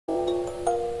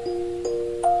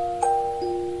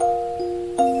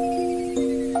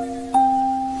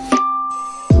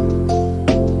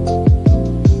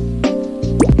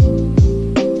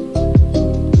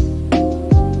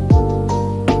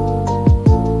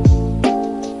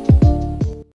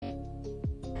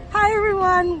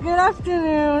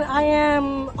afternoon. I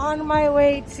am on my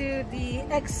way to the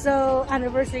EXO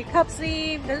anniversary cup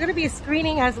sleeve. There's gonna be a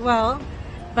screening as well,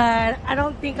 but I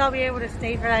don't think I'll be able to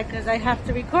stay for that because I have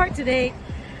to record today.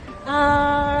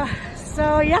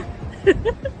 So yeah.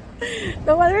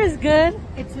 The weather is good.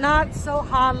 It's not so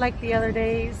hot like the other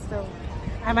days, so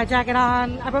I have my jacket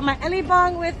on. I brought my Ellie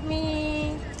Bong with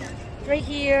me. It's right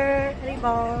here, Ellie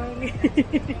Bong.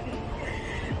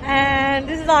 And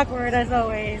this is awkward as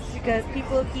always because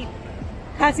people keep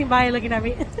passing by looking at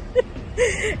me.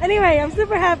 Anyway, I'm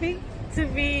super happy to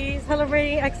be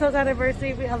celebrating EXO's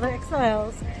anniversary with other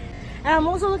EXO-Ls. And I'm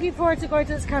also looking forward to going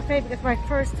to this cafe because it's my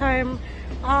first time.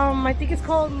 I think it's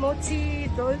called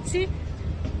Mochi Dolce,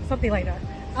 something like that.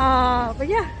 But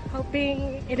yeah,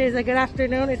 hoping it is a good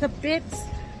afternoon. It's a bit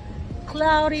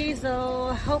cloudy, so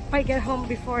I hope I get home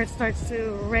before it starts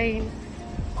to rain.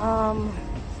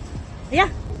 Yeah.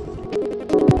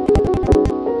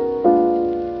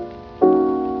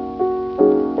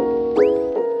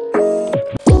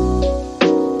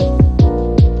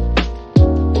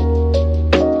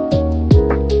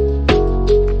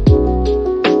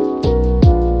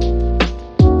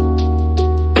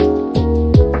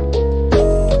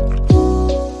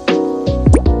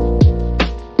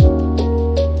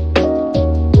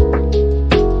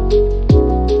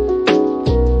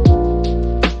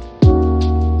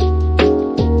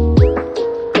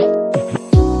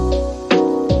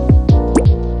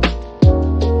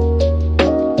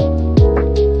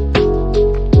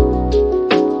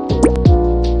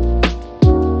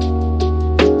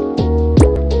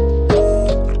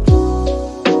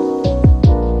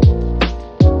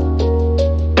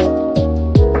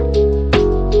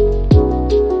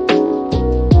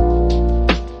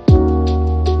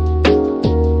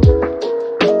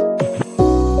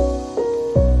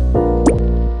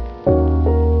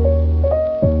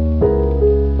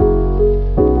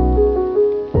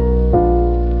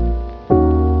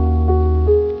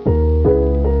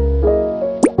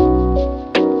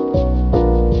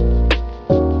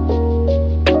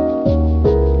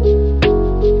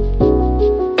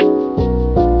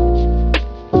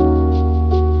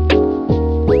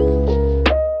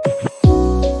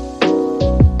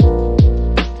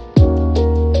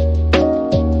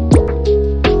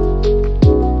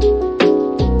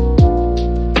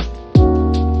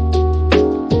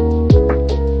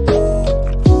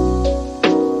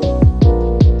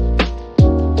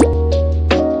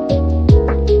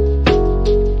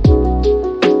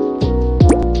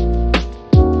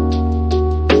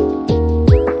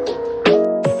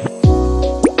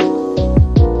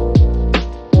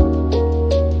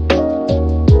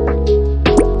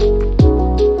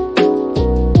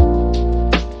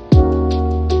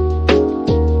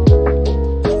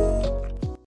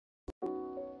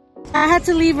 I had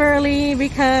to leave early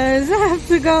because I have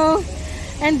to go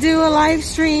and do a live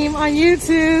stream on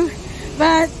YouTube,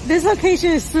 but this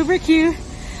location is super cute.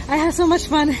 I had so much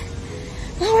fun.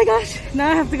 Oh my gosh,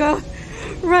 now I have to go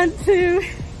run to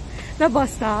the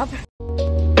bus stop.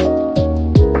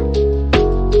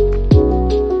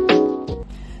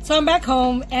 So I'm back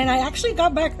home and I actually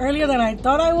got back earlier than I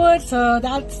thought I would, so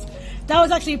that was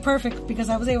actually perfect because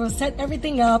I was able to set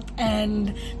everything up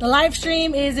and the live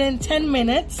stream is in 10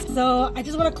 minutes. So I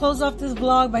just want to close off this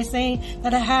vlog by saying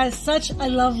that I had such a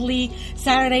lovely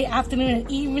Saturday afternoon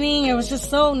and evening. It was just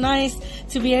so nice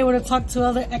to be able to talk to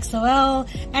other EXO-L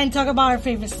and talk about our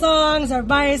favorite songs, our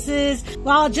biases,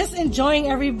 while just enjoying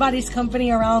everybody's company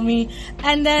around me.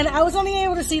 And then I was only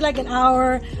able to see like an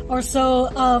hour or so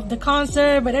of the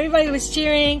concert, but everybody was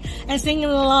cheering and singing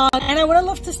along. And I would have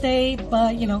loved to stay,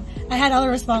 but you know, I had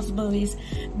other responsibilities.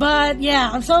 But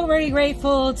yeah, I'm so very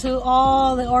grateful to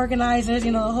all the organizers,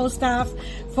 you know, the whole staff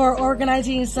for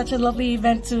organizing such a lovely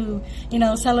event to, you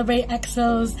know, celebrate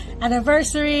EXO's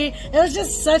anniversary. It was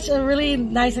just such a really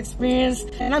nice experience,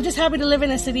 and I'm just happy to live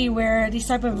in a city where these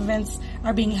type of events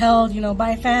are being held, you know,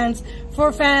 by fans,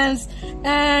 for fans.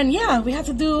 And yeah, we have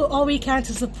to do all we can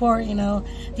to support, you know,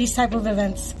 these type of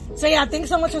events. So yeah, thanks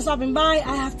so much for stopping by.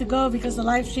 I have to go because the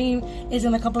live stream is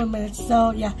in a couple of minutes.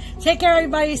 So yeah, take care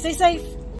everybody, stay safe.